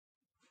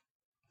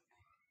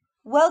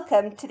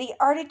Welcome to the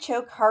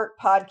Artichoke Heart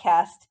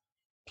Podcast,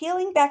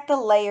 peeling back the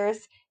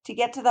layers to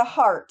get to the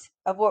heart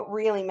of what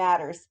really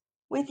matters,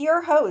 with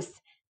your hosts,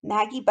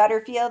 Maggie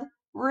Butterfield,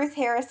 Ruth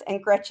Harris,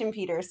 and Gretchen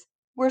Peters.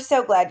 We're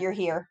so glad you're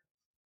here.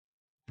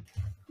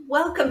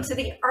 Welcome to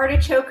the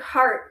Artichoke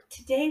Heart.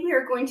 Today we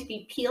are going to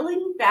be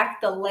peeling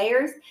back the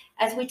layers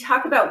as we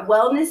talk about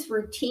wellness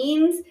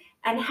routines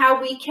and how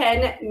we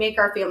can make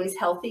our families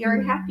healthier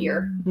and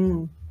happier.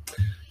 Mm.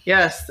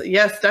 Yes,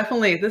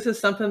 definitely. This is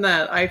something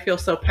that I feel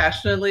so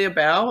passionately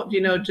about,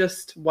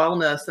 just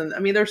wellness. And I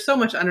mean, there's so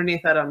much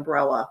underneath that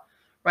umbrella,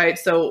 right?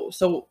 So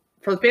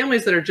for the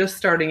families that are just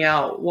starting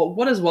out,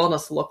 what does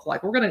wellness look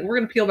like? We're going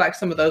to peel back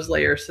some of those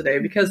layers today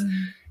because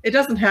it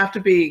doesn't have to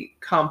be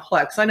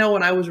complex. I know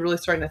when I was really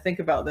starting to think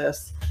about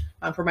this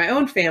for my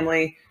own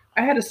family,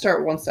 I had to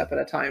start one step at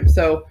a time.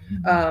 So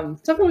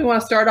something we want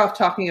to start off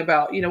talking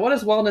about, what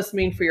does wellness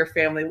mean for your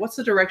family? What's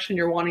the direction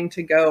you're wanting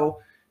to go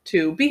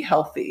to be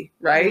healthy,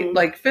 right? Mm-hmm.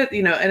 Like fit,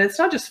 and it's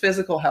not just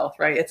physical health,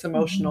 right? It's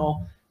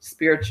emotional,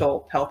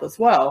 spiritual health as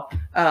well.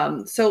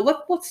 So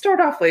let's start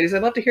off, ladies.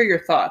 I'd love to hear your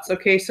thoughts.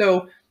 Okay.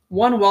 So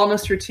one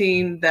wellness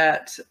routine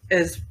that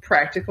is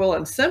practical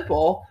and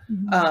simple,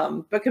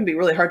 but can be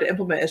really hard to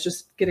implement is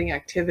just getting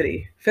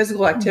activity,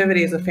 physical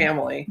activity as a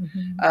family,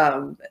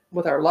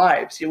 with our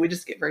lives. We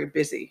just get very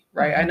busy,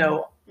 right? I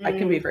know I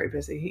can be very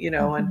busy,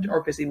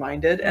 or busy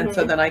minded. And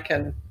so then I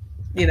can,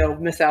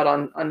 miss out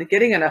on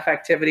getting enough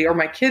activity, or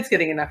my kids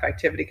getting enough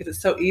activity, because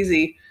it's so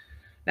easy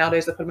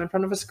nowadays to put them in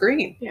front of a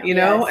screen,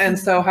 And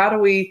so how do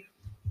we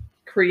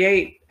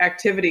create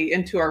activity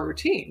into our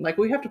routine? Like,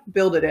 we have to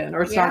build it in,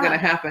 or it's not going to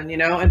happen,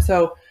 And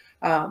so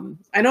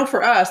I know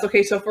for us,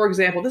 okay, so for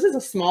example, this is a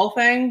small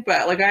thing,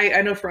 but like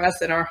I know for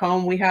us in our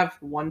home, we have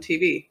one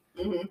TV.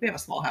 We have a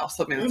small house,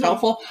 so I mean, it's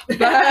helpful, but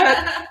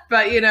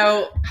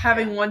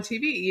having one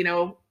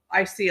TV,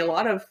 I see a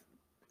lot of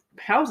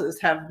houses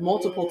have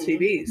multiple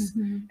TVs.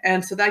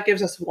 And so that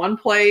gives us one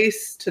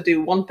place to do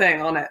one thing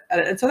on it.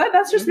 And so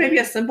that's just maybe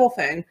a simple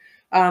thing.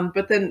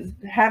 But then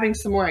having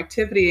some more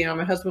activity,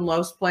 my husband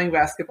loves playing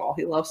basketball.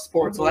 He loves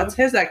sports. So that's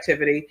his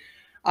activity.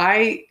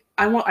 I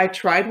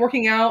tried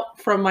working out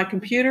from my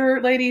computer,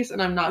 ladies,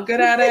 and I'm not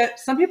good at it.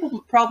 Some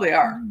people probably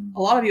are.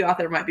 A lot of you out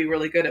there might be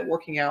really good at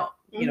working out,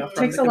 from it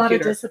takes a lot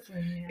of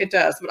discipline. It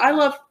does. But I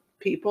love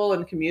people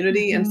and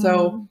community. And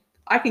so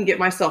I can get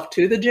myself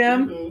to the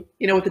gym,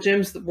 with the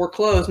gyms that were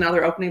closed, now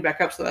they're opening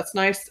back up. So that's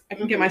nice. I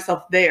can get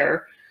myself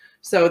there.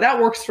 So that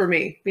works for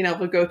me, being able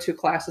to go to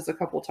classes a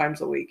couple of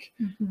times a week,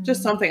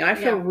 just something. I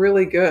feel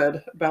really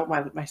good about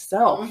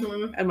myself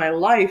and my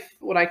life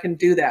when I can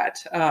do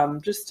that,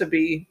 just to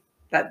be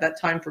that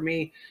time for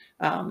me.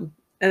 And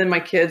then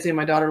my kids,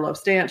 my daughter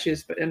loves dance.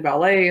 She's in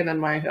ballet, and then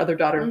my other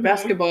daughter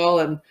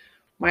basketball, and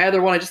my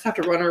other one, I just have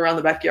to run her around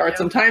the backyard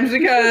sometimes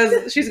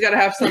because she's got to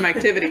have some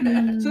activity.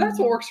 So that's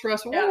what works for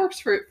us. What works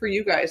for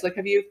you guys? Like,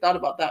 have you thought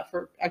about that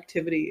for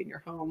activity in your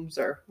homes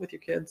or with your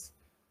kids?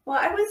 Well,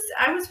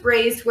 I was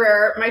raised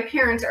where my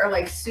parents are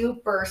like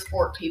super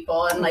sport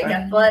people and like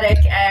athletic,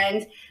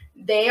 and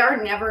they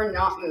are never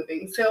not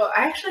moving. So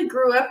I actually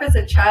grew up as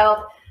a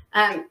child.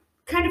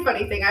 Kind of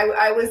funny thing,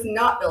 I was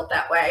not built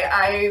that way.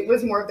 I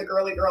was more of the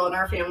girly girl in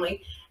our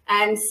family.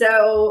 And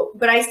so,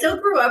 but I still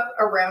grew up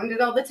around it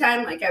all the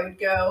time. Like, I would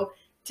go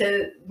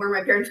to where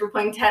my parents were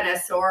playing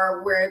tennis,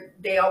 or where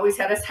they always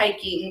had us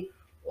hiking,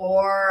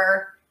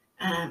 or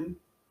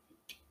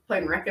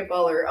playing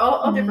racquetball, or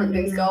all different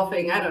things,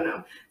 golfing, I don't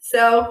know.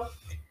 So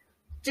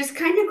just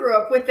kind of grew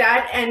up with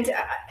that. And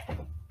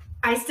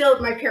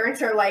my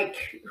parents are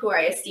like who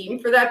I esteem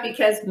for that,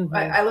 because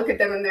I look at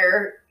them and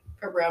they're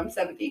around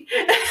 70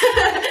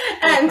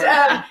 and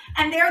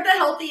they're the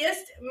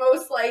healthiest,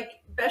 most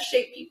best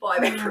shaped people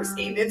I've ever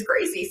seen. It's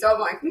crazy. So I'm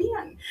like,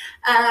 man.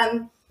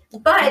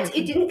 But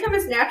it didn't come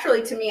as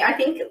naturally to me. I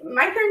think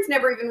my parents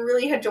never even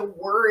really had to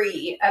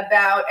worry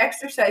about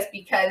exercise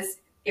because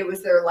it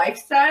was their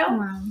lifestyle.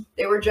 Wow.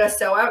 They were just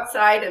so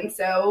outside and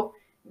so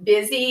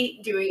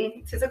busy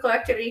doing physical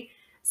activity.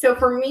 So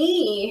for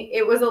me,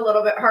 it was a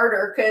little bit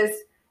harder because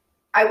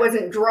I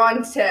wasn't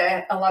drawn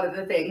to a lot of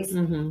the things.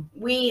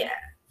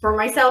 For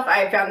myself,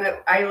 I found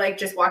that I like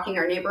just walking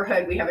our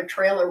neighborhood. We have a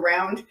trail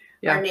around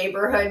our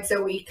neighborhood,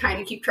 so we kind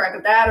of keep track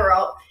of that. Or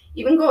I'll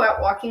even go out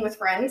walking with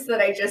friends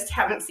that I just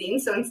haven't seen.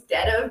 So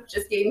instead of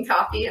just getting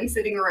coffee and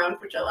sitting around,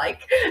 which I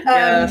like.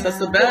 Yes, that's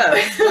the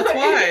best. That's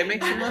why. It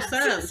makes the most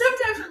sense.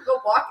 Sometimes we'll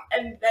go walk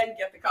and then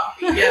get the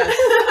coffee.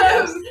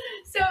 Yes.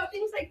 So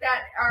things like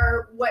that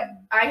are what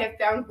I have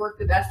found work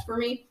the best for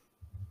me.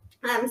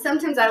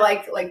 Sometimes I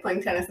like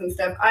playing tennis and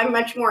stuff. I'm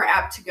much more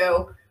apt to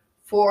go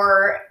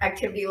for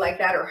activity like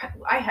that, or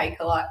I hike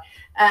a lot,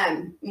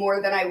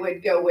 more than I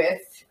would go with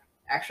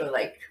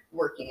actually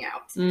working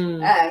out.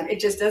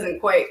 It just doesn't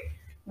quite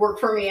work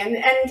for me.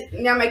 And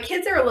now my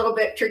kids are a little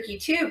bit tricky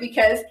too,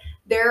 because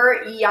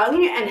they're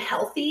young and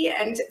healthy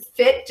and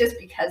fit just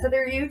because of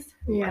their youth.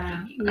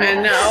 Yeah. I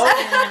know.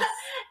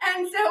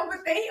 And so, but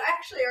they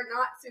actually are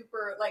not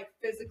super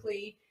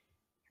physically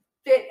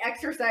fit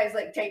exercise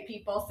like type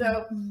people.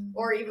 So,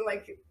 or even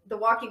like the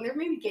walking, they're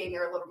maybe getting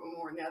there a little bit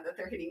more now that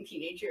they're hitting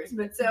teenage years.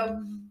 But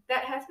so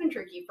that has been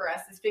tricky for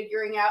us, is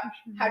figuring out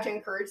how to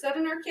encourage that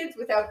in our kids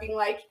without being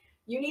like,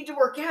 you need to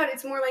work out.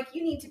 It's more like,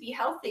 you need to be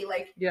healthy.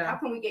 Like, how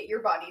can we get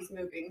your bodies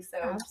moving? So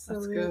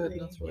absolutely. That's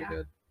good. That's really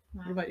good.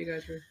 Wow. What about you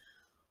guys, Ruth?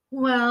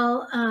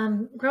 Well,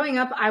 growing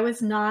up, I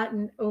was not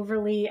an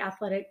overly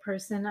athletic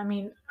person. I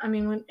mean,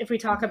 if we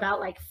talk about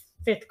like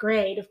 5th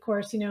grade, of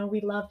course,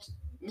 we loved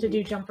to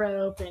do jump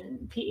rope,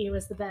 and PE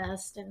was the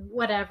best, and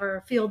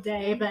whatever, field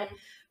day. But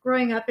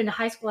growing up into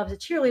high school, I was a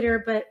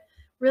cheerleader, but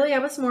really I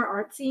was more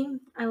artsy.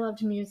 I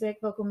loved music,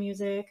 vocal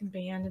music and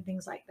band and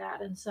things like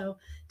that. And so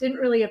didn't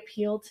really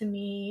appeal to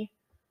me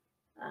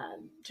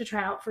to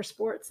try out for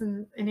sports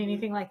and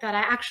anything like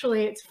that.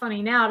 It's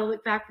funny now to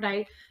look back,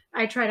 but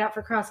I tried out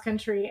for cross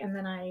country, and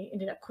then I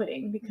ended up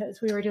quitting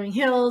because we were doing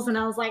hills, and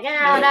I was like,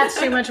 that's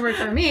too much work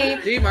for me.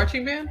 Do you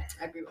marching band?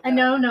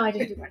 No, I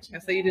didn't do marching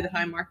band. So you did the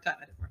high mark time.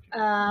 I did marching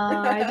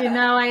band. I didn't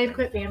know. I had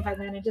quit band by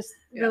then. I just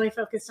really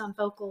focused on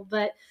vocal.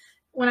 But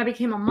when I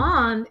became a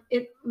mom,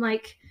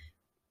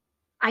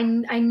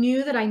 I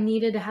knew that I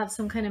needed to have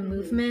some kind of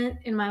movement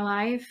in my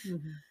life,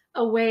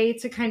 a way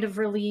to kind of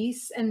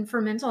release, and for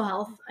mental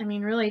health,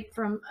 really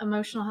from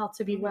emotional health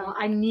to be well,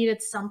 I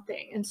needed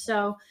something. And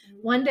so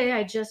one day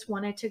I just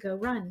wanted to go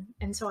run.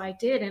 And so I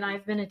did. And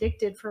I've been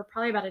addicted for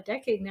probably about a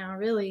decade now,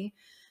 really.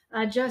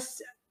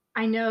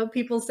 I know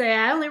people say,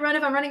 I only run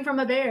if I'm running from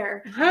a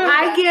bear.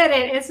 I get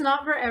it. It's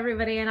not for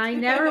everybody. And I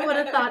never would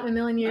have thought in a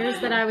million years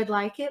that I would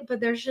like it. But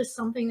there's just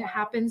something that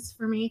happens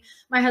for me.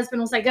 My husband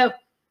will say, go.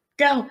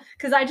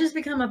 Because I just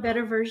become a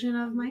better version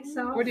of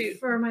myself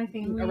for my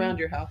family. Around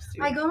your house,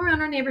 too? I go around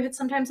our neighborhood.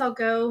 Sometimes I'll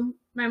go.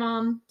 My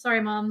mom,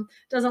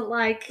 doesn't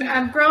like,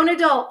 I'm a grown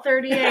adult,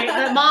 38.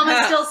 But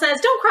mama still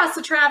says, don't cross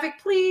the traffic,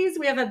 please.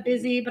 We have a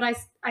busy, but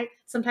I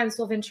sometimes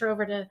will venture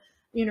over to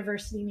the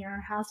university near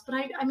our house. But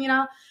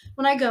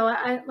when I go,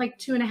 I like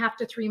 2.5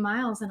 to 3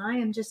 miles, and I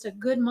am just a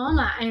good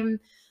mama.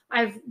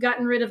 I've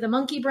gotten rid of the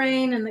monkey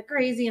brain and the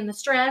crazy and the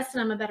stress,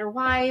 and I'm a better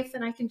wife.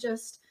 And I can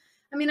just,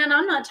 and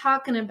I'm not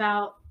talking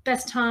about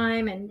best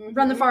time and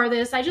run the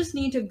farthest. I just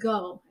need to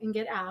go and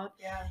get out.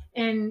 Yeah.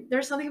 And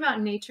there's something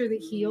about nature that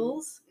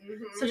heals.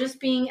 So just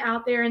being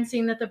out there and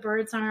seeing that the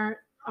birds aren't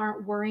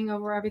worrying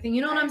over everything.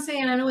 You know what I'm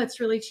saying? I know it's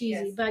really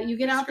cheesy, but you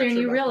get out there and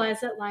you realize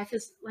that life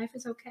is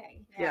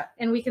okay. Yeah.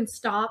 And we can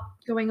stop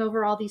going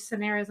over all these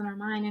scenarios in our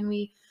mind,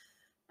 and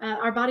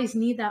our bodies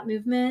need that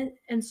movement.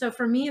 And so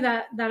for me,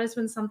 that has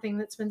been something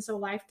that's been so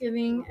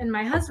life-giving. And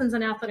my husband's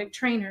an athletic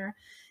trainer.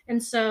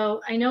 And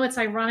so I know it's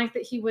ironic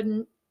that he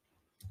wouldn't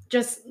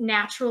just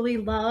naturally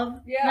love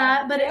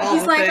that, but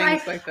he's like,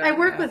 I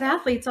work with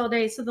athletes all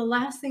day, so the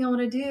last thing I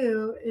want to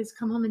do is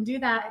come home and do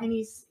that. And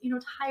he's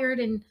tired,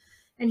 and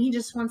he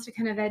just wants to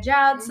kind of edge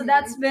out. So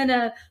that's been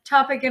a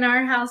topic in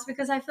our house,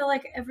 because I feel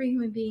like every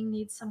human being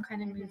needs some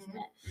kind of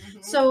movement.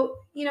 So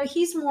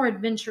he's more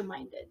adventure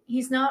minded.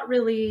 He's not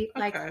really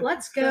like,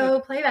 let's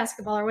go play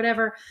basketball or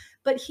whatever,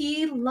 but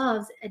he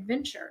loves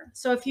adventure.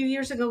 So a few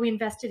years ago we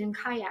invested in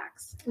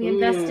kayaks, we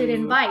invested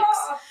in bikes,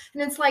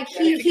 and it's like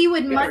he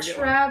would much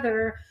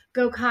rather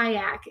go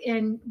kayak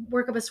and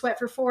work up a sweat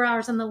for 4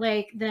 hours on the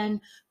lake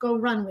than go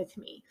run with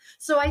me.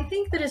 So I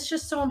think that it's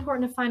just so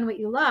important to find what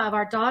you love.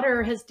 Our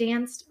daughter has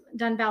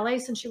done ballet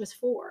since she was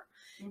 4,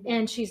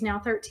 and she's now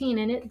 13.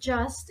 And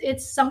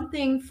it's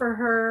something for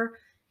her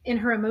in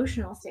her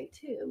emotional state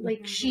too.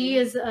 Like she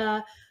is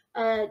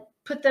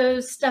put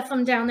those stuff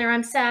them down there.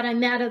 I'm sad, I'm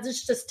mad. I'll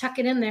just tuck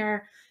it in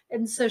there.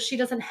 And so she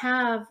doesn't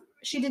have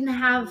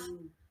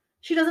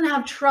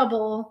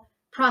trouble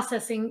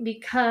processing,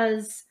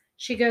 because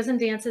she goes and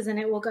dances and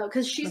it will go.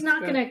 Because she's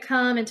not going to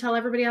come and tell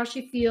everybody how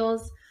she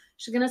feels.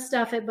 She's going to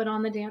stuff it, but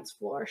on the dance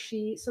floor,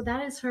 so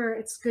that is her.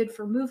 It's good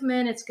for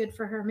movement. It's good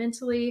for her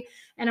mentally.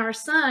 And our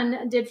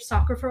son did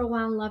soccer for a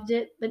while and loved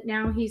it, but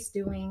now he's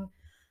doing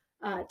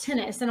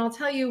tennis. And I'll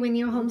tell you, when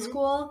you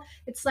homeschool,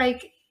 it's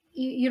like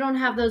you don't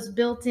have those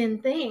built-in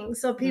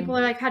things. So people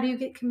are like, how do you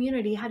get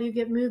community? How do you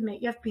get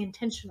movement? You have to be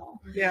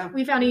intentional. Yeah.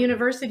 We found a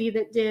university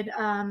that did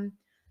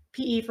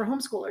PE for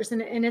homeschoolers,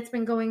 and it's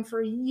been going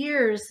for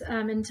years.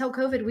 Until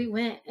COVID, we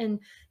went, and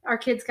our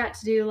kids got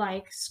to do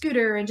like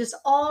scooter and just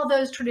all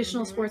those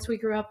traditional sports we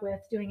grew up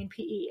with doing in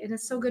PE. And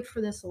it's so good for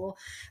the soul.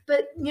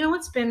 But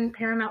what's been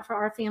paramount for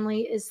our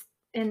family is,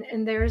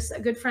 and there's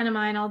a good friend of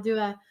mine, I'll do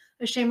a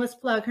shameless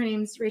plug. Her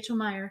name's Rachel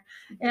Meyer.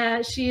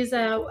 She's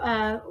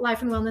a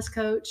life and wellness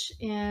coach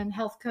and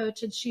health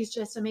coach, and she's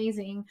just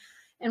amazing.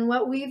 And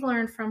what we've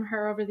learned from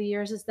her over the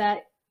years is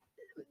that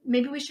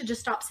maybe we should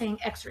just stop saying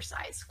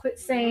exercise. Quit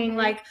saying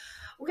like,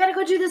 we got to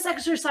go do this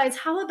exercise.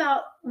 How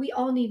about we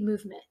all need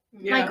movement?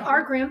 Yeah. Like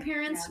our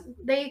grandparents,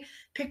 they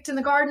picked in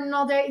the garden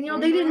all day.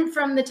 They didn't,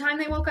 from the time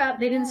they woke up,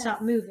 they didn't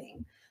stop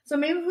moving. So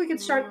maybe if we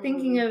could start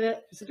thinking of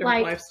it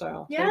like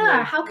lifestyle. Yeah.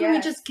 Totally. How can we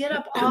just get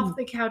up off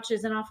the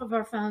couches and off of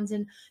our phones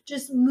and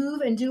just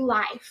move and do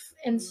life?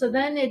 And so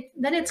then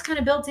it's kind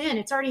of built in.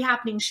 It's already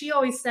happening. She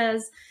always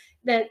says,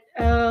 that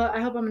I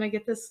hope I'm going to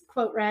get this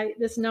quote right.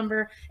 This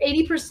number,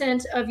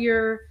 80% of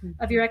your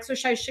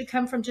exercise should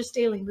come from just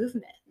daily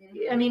movement.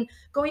 I mean,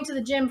 going to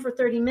the gym for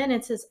 30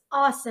 minutes is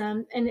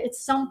awesome and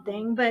it's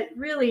something, but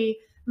really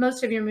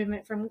most of your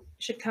movement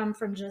should come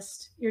from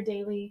just your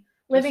daily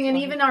living. And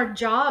even our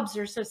jobs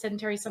are so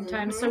sedentary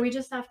sometimes. So we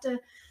just have to,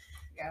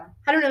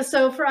 I don't know.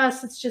 So for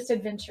us, it's just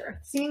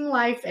adventure, seeing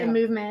life and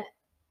movement,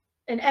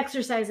 and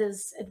exercise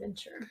is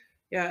adventure.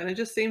 Yeah, and it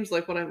just seems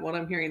like what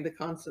I'm hearing, the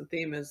constant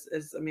theme is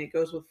I mean, it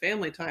goes with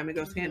family time, it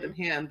goes hand in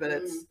hand, but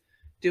it's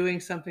doing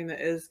something that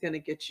is going to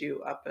get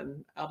you up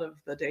and out of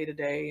the day to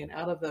day and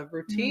out of the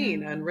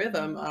routine and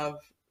rhythm of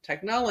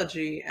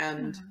technology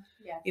and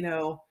you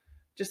know,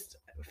 just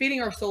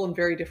feeding our soul in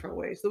very different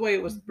ways, the way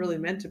it was really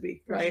meant to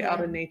be, right?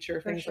 Out in nature,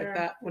 things like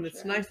that, when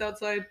it's nice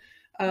outside.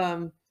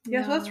 So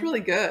that's really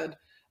good.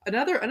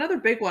 Another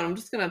big one, I'm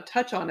just going to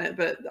touch on it,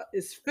 but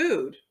is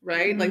food,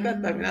 right? Like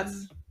that, I mean,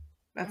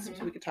 that's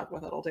we could talk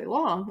about that all day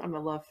long. I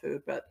love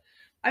food, but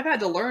I've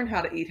had to learn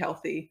how to eat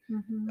healthy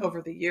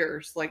over the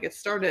years. Like it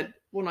started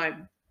when I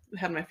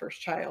had my first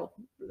child,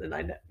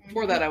 and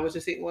before that I was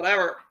just eating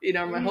whatever, you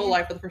know, my whole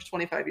life for the first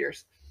 25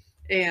 years.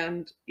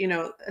 And you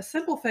know, a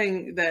simple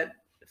thing that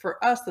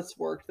for us that's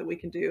worked that we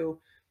can do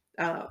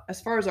as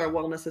far as our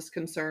wellness is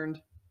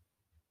concerned,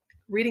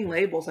 reading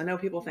labels. I know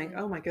people think,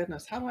 oh my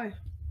goodness,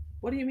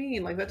 what do you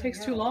mean? Like that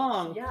takes too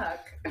long. Yuck.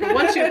 But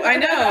once I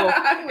know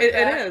it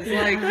is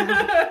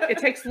like, it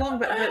takes long,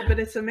 but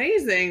it's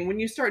amazing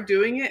when you start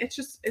doing it.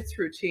 It's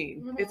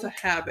routine. It's a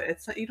habit.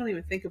 It's not, you don't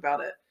even think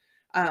about it.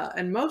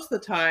 And most of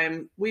the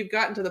time we've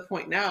gotten to the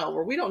point now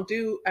where we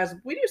do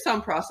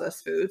some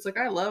processed foods. Like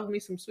I love me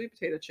some sweet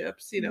potato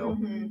chips, you know,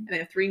 and they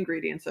have 3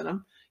 ingredients in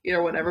them, you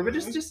know, whatever, but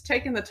just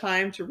taking the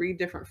time to read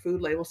different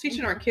food labels,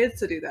 teaching our kids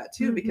to do that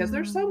too, because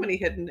there's so many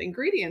hidden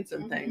ingredients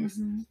and things.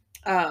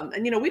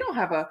 And you know, we don't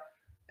have an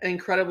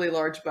incredibly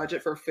large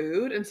budget for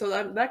food. And so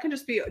that can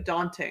just be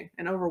daunting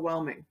and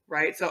overwhelming,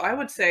 right? So I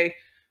would say,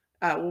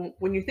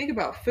 when you think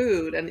about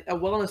food and a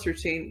wellness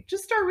routine,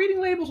 just start reading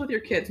labels with your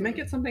kids, make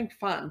it something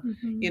fun,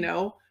 you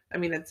know, I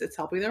mean, it's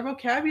helping their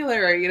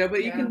vocabulary, you know,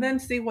 but you can then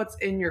see what's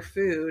in your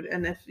food.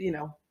 And if, you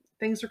know,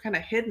 things are kind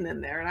of hidden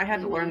in there. And I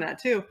had to learn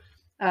that too.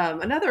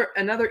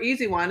 Another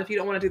easy one, if you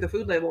don't want to do the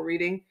food label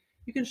reading,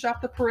 you can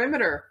shop the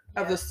perimeter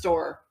of the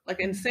store. Like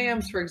in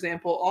Sam's, for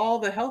example, all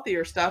the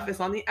healthier stuff is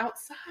on the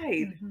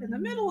outside. In the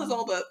middle is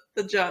all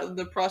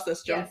the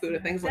processed junk food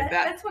and things like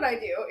that. That's what I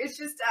do. It's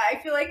just, I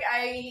feel like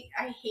I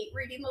hate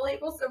reading the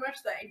labels so much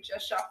that I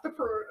just shop the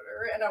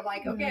perimeter and I'm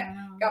like, okay,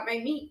 got my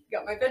meat,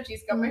 got my veggies,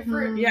 got my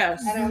fruit.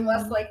 Yes. And I'm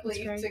less likely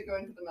to go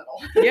into the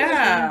middle.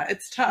 Yeah,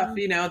 it's tough.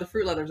 You know, the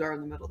fruit leathers are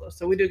in the middle though.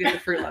 So we do get the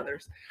fruit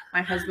leathers.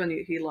 My husband,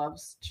 he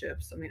loves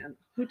chips. I mean,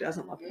 who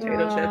doesn't love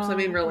potato chips? I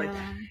mean, really.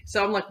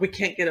 So I'm like, we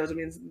can't get those. I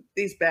mean,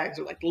 these bags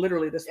are like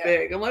literally this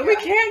big. I'm like, we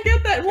can't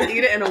get that. We'll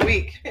eat it in a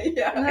week.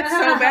 It's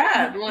so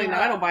bad. I'm like, no,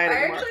 I don't buy it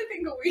anymore. I actually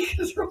think a week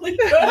is really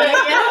good. I'm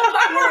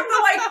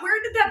like,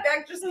 where did that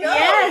bag just go?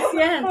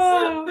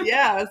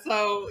 Yes.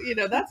 So, you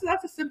know, that's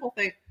a simple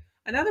thing.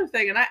 Another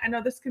thing, and I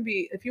know this can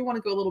be, if you want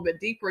to go a little bit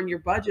deeper and your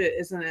budget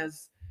isn't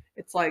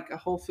it's like a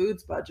Whole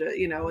Foods budget,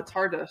 you know, it's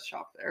hard to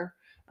shop there.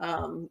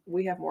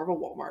 We have more of a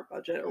Walmart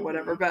budget or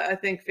whatever, but I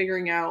think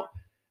figuring out,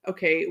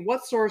 okay,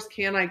 what stores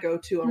can I go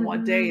to on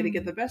what day to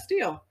get the best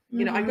deal?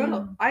 You know,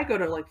 I go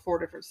to like 4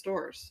 different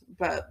stores,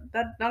 but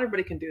not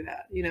everybody can do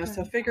that, you know,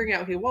 so figuring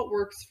out, okay, what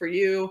works for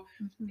you?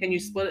 Can you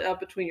split it up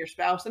between your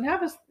spouse and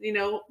have a, you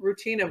know,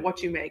 routine of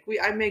what you make?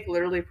 I make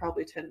literally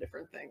probably 10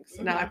 different things.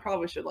 Now I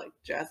probably should like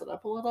jazz it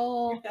up a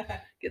little,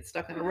 get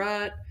stuck in a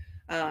rut.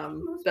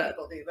 Most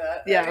people do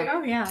that.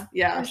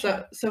 Yeah.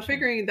 So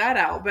figuring that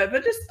out, but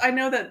just, I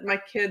know that my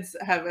kids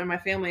and my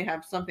family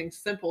have something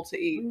simple to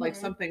eat, like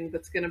something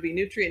that's going to be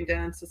nutrient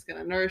dense, that's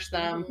going to nourish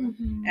them.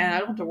 And I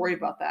don't have to worry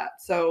about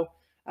that. So,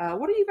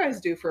 what do you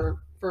guys do for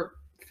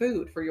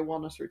food, for your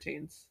wellness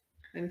routines?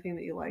 Anything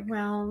that you like?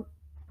 Well,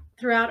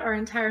 throughout our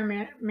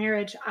entire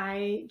marriage,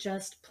 I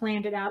just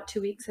planned it out 2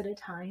 weeks at a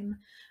time.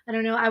 I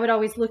don't know. I would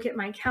always look at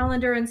my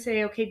calendar and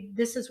say, okay,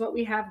 this is what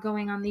we have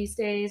going on these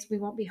days. We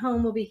won't be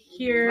home. We'll be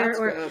here. That's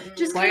or good.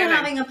 Just Planning. kind of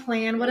having a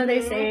plan. What do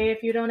they say?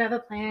 If you don't have a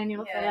plan,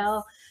 you'll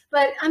fail.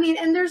 But I mean,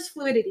 and there's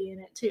fluidity in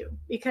it too,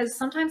 because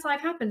sometimes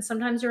life happens.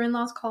 Sometimes your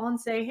in-laws call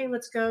and say, hey,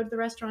 let's go to the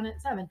restaurant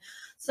at 7.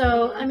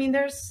 So, I mean,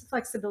 there's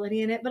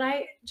flexibility in it, but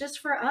just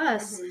for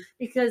us,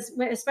 because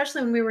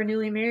especially when we were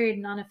newly married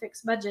and on a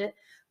fixed budget,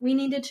 we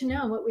needed to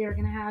know what we were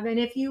going to have. And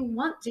if you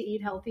want to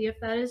eat healthy, if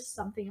that is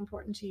something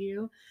important to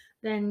you,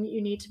 then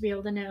you need to be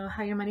able to know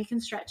how your money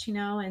can stretch, you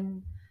know,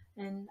 and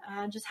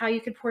just how you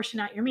could portion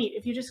out your meat.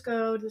 If you just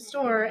go to the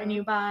store and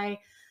you buy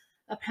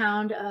a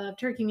pound of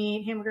turkey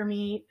meat, hamburger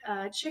meat,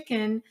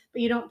 chicken,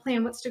 but you don't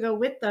plan what's to go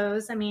with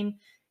those, I mean,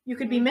 you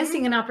could be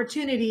missing an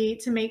opportunity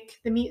to make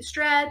the meat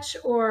stretch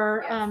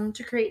or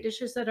to create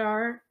dishes that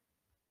are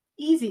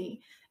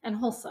easy and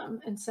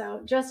wholesome. And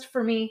so just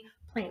for me,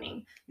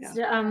 planning.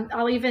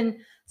 I'll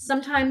even,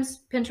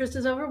 sometimes Pinterest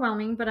is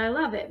overwhelming, but I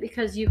love it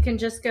because you can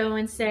just go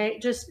and say,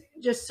 just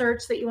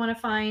search that you want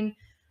to find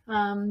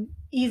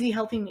easy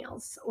healthy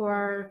meals,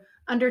 or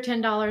under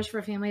 $10 for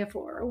a family of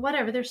 4, or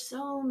whatever. There's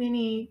so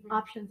many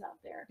options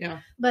out there. Yeah.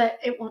 But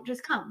it won't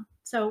just come.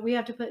 So we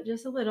have to put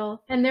just a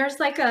little. And there's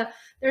like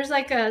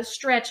a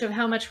stretch of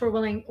how much we're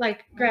willing.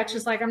 Like Gretch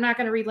is like, I'm not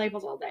going to read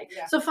labels all day.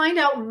 Yeah. So find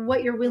out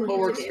what you're willing What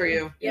to works do. for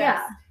you.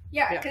 Yeah.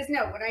 Yeah, because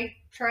when I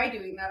try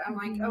doing that, I'm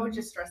like, oh, it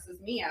just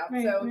stresses me out.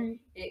 Right, so right.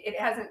 It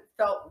hasn't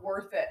felt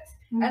worth it.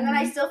 And then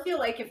I still feel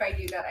like if I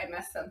do that, I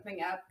mess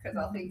something up because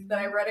I'll think that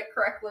I read it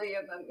correctly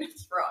and then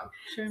it's wrong.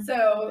 Sure.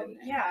 So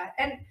yeah,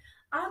 and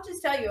I'll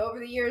just tell you, over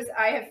the years,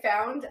 I have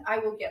found I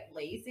will get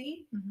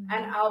lazy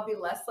and I'll be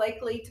less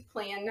likely to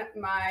plan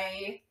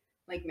my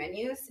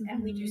menus,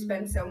 and we do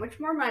spend so much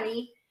more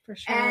money. For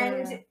sure.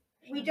 And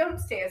we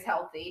don't stay as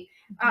healthy,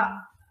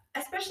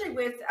 especially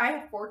I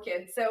have 4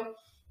 kids, so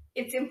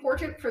it's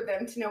important for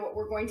them to know what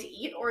we're going to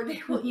eat, or they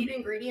will eat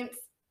ingredients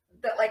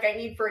that I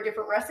need for a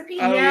different recipe.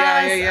 Oh,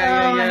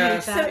 yeah.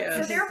 So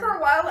there for a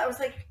while, I was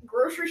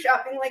grocery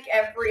shopping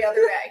every other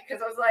day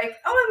because I was like,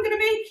 oh, I'm going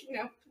to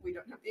make, we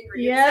don't have the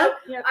ingredients.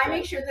 So I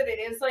make sure that it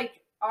is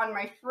on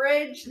my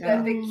fridge,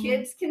 that the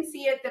kids can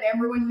see it, that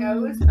everyone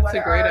knows. That's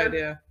a great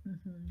idea.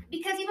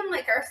 Because even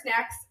our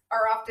snacks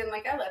are often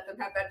I let them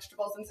have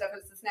vegetables and stuff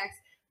as the snacks,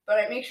 but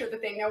I make sure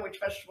that they know which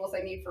vegetables I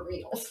need for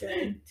meals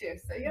too.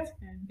 So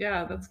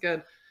yeah, that's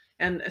good.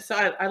 And so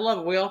I love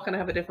it. We all kind of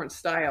have a different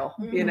style,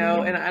 and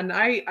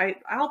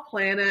I'll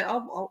plan it.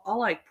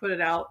 I'll put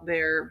it out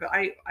there, but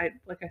I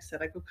like I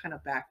said, I go kind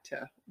of back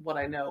to what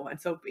I know.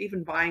 And so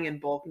even buying in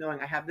bulk,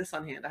 knowing I have this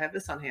on hand,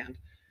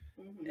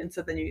 and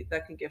so then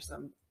that can give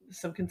some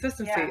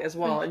consistency as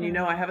well. And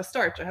I have a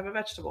starch, I have a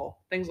vegetable,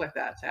 things like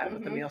that to add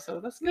with the meal. So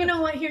that's good. You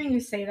know what? Hearing you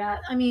say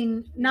that, I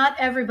mean, not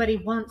everybody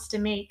wants to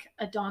make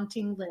a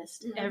daunting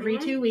list every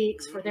 2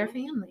 weeks for their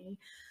family.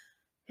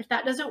 If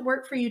that doesn't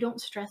work for you,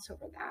 don't stress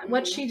over that.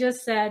 What she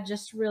just said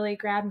just really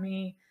grabbed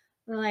me,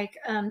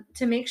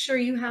 to make sure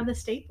you have the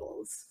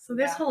staples. So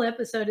this whole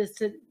episode is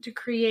to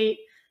create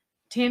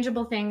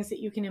tangible things that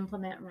you can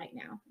implement right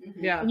now.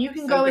 Yeah. And you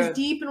can go as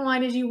deep and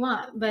wide as you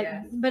want, but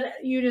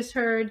you just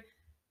heard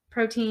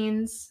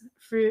proteins,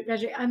 fruit,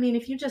 veggie. I mean,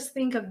 if you just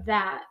think of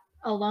that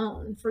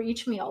alone for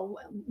each meal,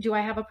 do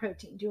I have a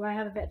protein? Do I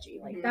have a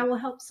veggie? That will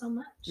help so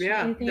much.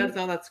 Yeah,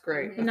 that's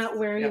great. And not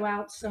wear you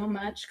out so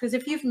much. Because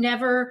if you've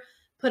never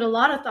put a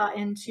lot of thought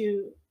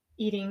into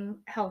eating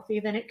healthy,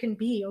 then it can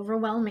be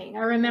overwhelming.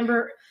 I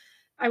remember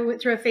I went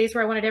through a phase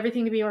where I wanted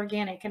everything to be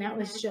organic, and it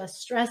was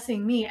just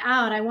stressing me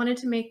out. I wanted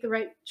to make the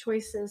right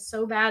choices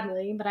so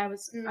badly, but I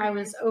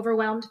was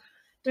overwhelmed.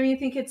 Don't you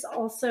think it's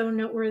also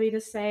noteworthy to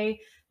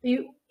say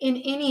that in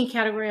any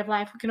category of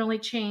life, we can only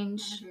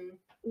change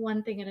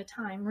one thing at a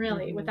time,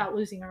 really, without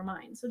losing our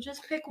mind. So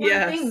just pick one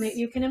thing that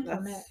you can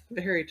implement. That's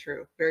very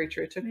true. Very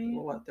true. It took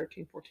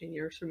 13, 14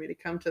 years for me to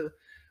come to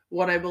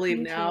what I believe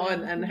now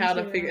and how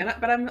to figure it.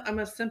 But I'm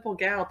a simple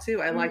gal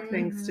too. I like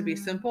things to be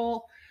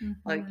simple.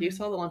 You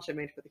saw the lunch I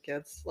made for the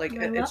kids.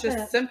 It's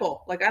just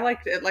simple. I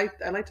like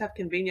to have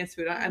convenience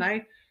food. And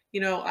I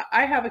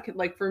have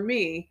for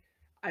me,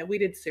 we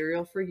did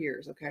cereal for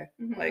years. Okay.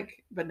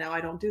 But now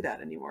I don't do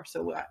that anymore.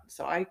 So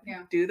I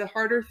do the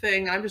harder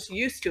thing. I'm just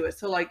used to it.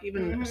 So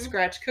even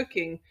scratch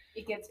cooking,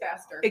 it gets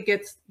faster. It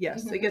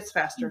gets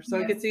faster. So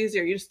it gets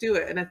easier. You just do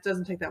it, and it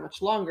doesn't take that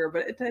much longer,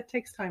 but it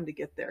takes time to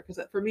get there. Because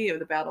for me,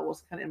 the battle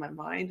was kind of in my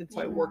mind. And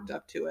so I worked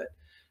up to it.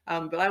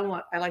 But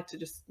I like to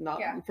just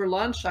not for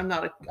lunch. I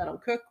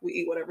don't cook. We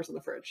eat whatever's in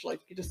the fridge,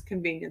 just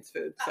convenience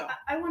food. So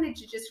I wanted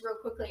to just real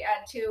quickly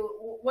add too,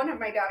 one of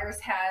my daughters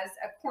has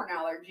a corn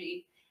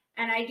allergy.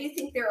 And I do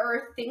think there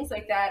are things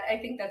like that. I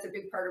think that's a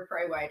big part of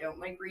probably why I don't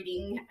like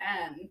reading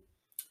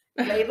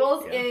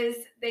labels is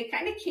they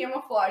kind of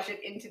camouflage it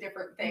into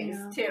different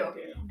things too.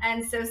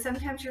 And so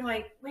sometimes you're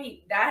like,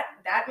 wait, that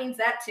means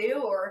that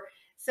too? Or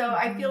so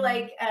I feel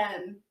like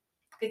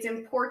it's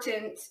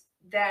important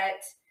that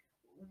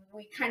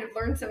we kind of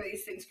learn some of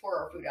these things for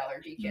our food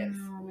allergy kids.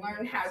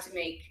 Learn how to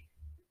make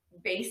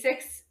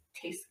basics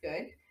taste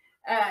good.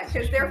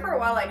 Because there for a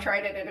while I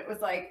tried it and it was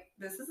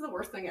this is the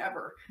worst thing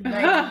ever.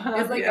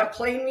 It's a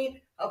plain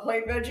meat, a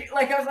plain veggie.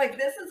 I was like,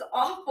 this is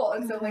awful.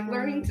 And so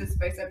learning to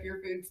spice up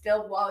your food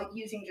still while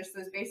using just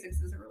those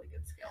basics is a really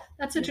good skill.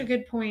 That's such a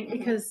good point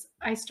because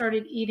I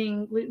started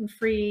eating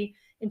gluten-free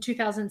in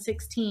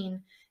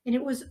 2016 and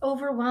it was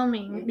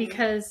overwhelming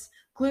because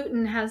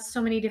gluten has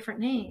so many different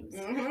names.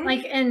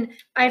 And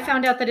I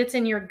found out that it's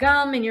in your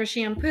gum and your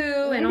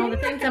shampoo and all the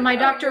things. And my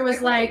doctor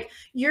was like,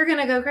 you're going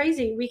to go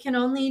crazy. We can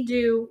only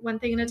do one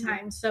thing at a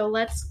time. So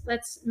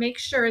let's make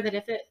sure that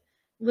if it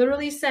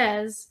literally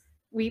says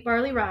wheat,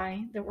 barley,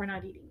 rye, that we're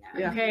not eating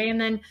that. Okay.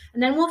 And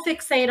then we'll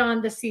fixate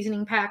on the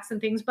seasoning packs and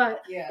things.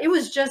 But it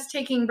was just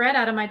taking bread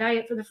out of my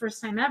diet for the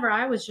first time ever.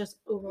 I was just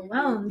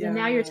overwhelmed. And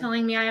now you're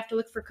telling me I have to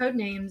look for code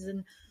names.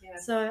 And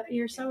so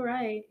you're so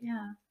right.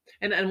 Yeah.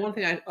 And one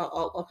thing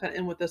I'll kind of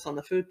end with this on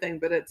the food thing,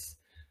 but it's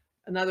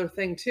another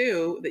thing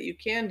too that you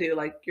can do,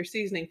 like your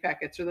seasoning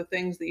packets or the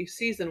things that you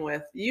season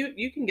with,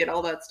 you can get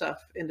all that stuff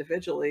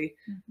individually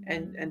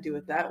and do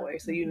it that way.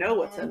 So you know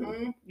what's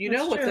in,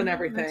 what's in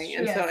everything.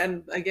 And so,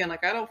 and again,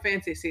 like I don't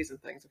fancy season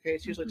things. Okay.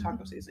 It's usually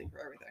taco seasoning for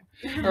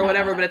everything or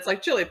whatever, but it's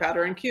like chili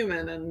powder and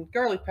cumin and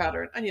garlic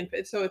powder and onion.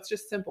 So it's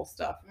just simple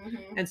stuff.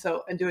 And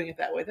so, and doing it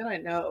that way, then I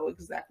know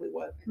exactly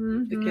what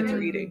the kids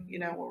are eating, you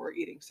know, what we're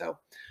eating. So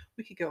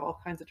we could go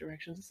all kinds of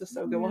directions. This is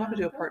so good. We'll have to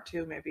do a part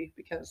 2 maybe,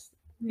 because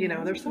you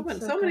know, there's so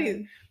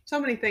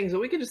many things,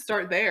 but we can just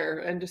start there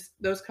and just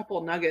those couple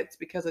of nuggets,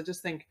 because I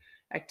just think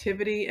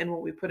activity and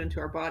what we put into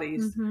our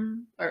bodies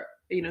are,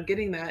 you know,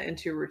 getting that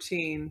into your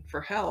routine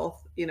for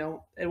health, you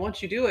know, and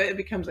once you do it, it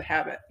becomes a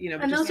habit, you know.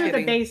 And those are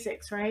the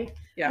basics, right?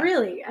 Yeah.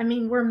 Really. I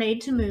mean, we're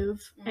made to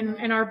move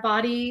and our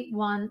body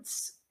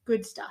wants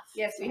good stuff.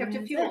 Yes, we have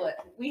to fuel it.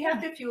 We have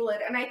to fuel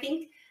it. And I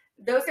think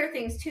those are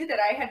things too that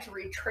I had to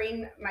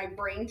retrain my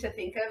brain to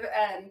think of.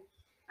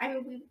 I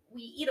mean,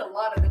 we eat a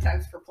lot of the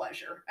times for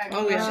pleasure. I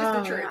mean, it's just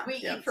the truth. We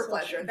eat for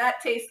pleasure. True.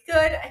 That tastes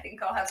good. I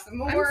think I'll have some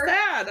more. I'm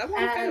sad. I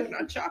want food,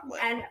 not chocolate.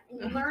 And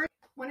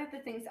one of the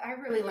things I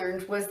really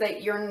learned was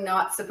that you're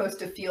not supposed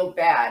to feel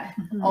bad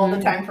all the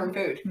time from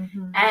food.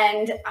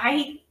 And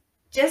I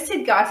just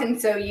had gotten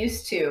so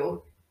used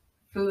to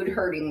food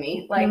hurting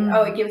me. Like,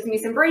 oh, it gives me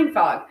some brain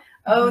fog.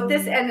 Oh,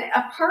 this. And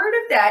a part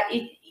of that,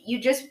 you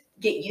just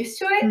get used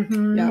to it.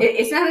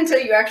 It's not until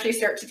you actually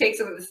start to take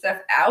some of the stuff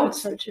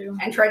out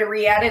and try to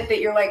re-add it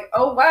that you're like,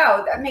 oh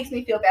wow, that makes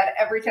me feel bad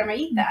every time I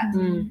eat that.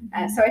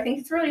 And so I think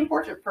it's really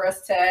important for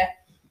us to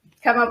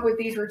come up with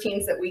these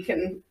routines that we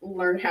can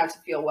learn how to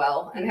feel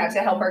well and how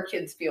to help our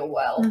kids feel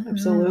well.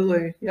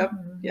 Absolutely. Yep.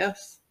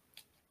 Yes.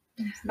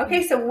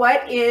 Okay, so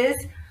what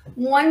is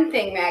one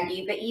thing,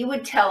 Maggie, that you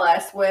would tell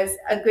us was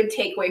a good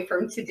takeaway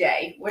from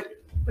today?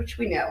 Which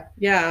we know.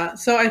 Yeah.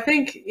 So I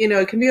think, you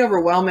know, it can be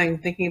overwhelming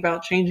thinking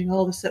about changing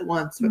all this at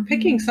once, but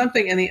picking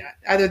something in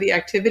either the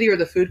activity or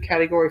the food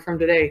category from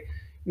today,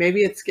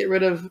 maybe it's get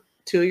rid of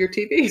 2 of your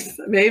TVs.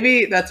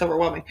 Maybe that's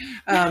overwhelming.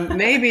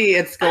 Maybe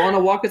it's go on a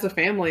walk as a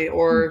family,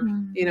 or,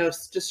 you know,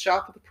 just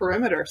shop at the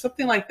perimeter,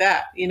 something like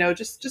that. You know,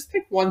 just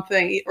pick one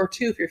thing or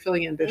 2 if you're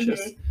feeling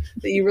ambitious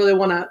that you really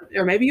want to,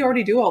 or maybe you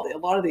already do a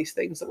lot of these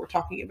things that we're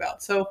talking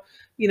about. So,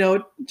 you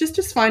know,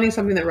 just finding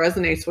something that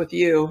resonates with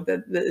you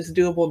that is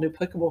doable and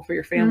applicable for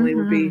your family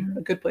would be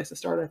a good place to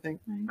start, I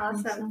think.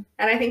 Awesome.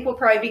 And I think we'll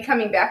probably be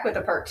coming back with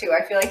a part 2.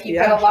 I feel like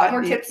you've got a lot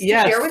more tips to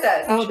share with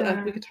us.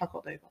 Oh, we could talk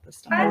all day about this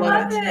stuff. I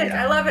love it.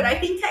 Yeah. I love it.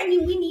 I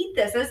mean, we need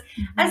this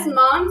as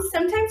moms.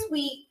 Sometimes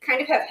we kind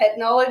of have head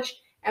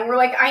knowledge and we're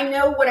like, I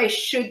know what I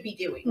should be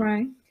doing.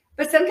 Right.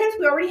 But sometimes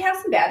we already have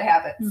some bad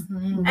habits.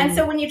 And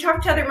so when you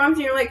talk to other moms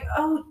and you're like,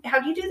 oh,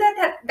 how do you do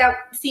that? That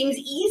seems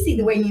easy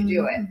the way you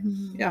do it.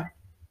 Yeah.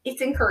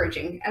 It's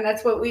encouraging. And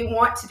that's what we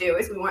want to do,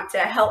 is we want to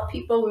help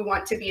people. We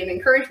want to be an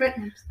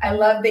encouragement. I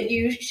love that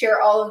you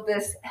share all of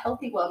this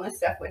healthy wellness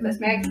stuff with us,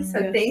 Maggie.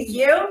 So thank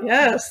you.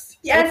 Yes.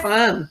 So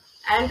fun.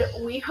 And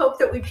we hope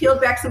that we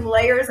peeled back some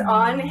layers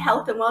on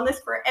health and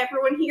wellness for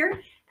everyone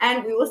here.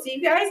 And we will see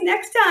you guys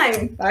next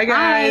time. Bye,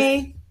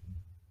 guys. Bye.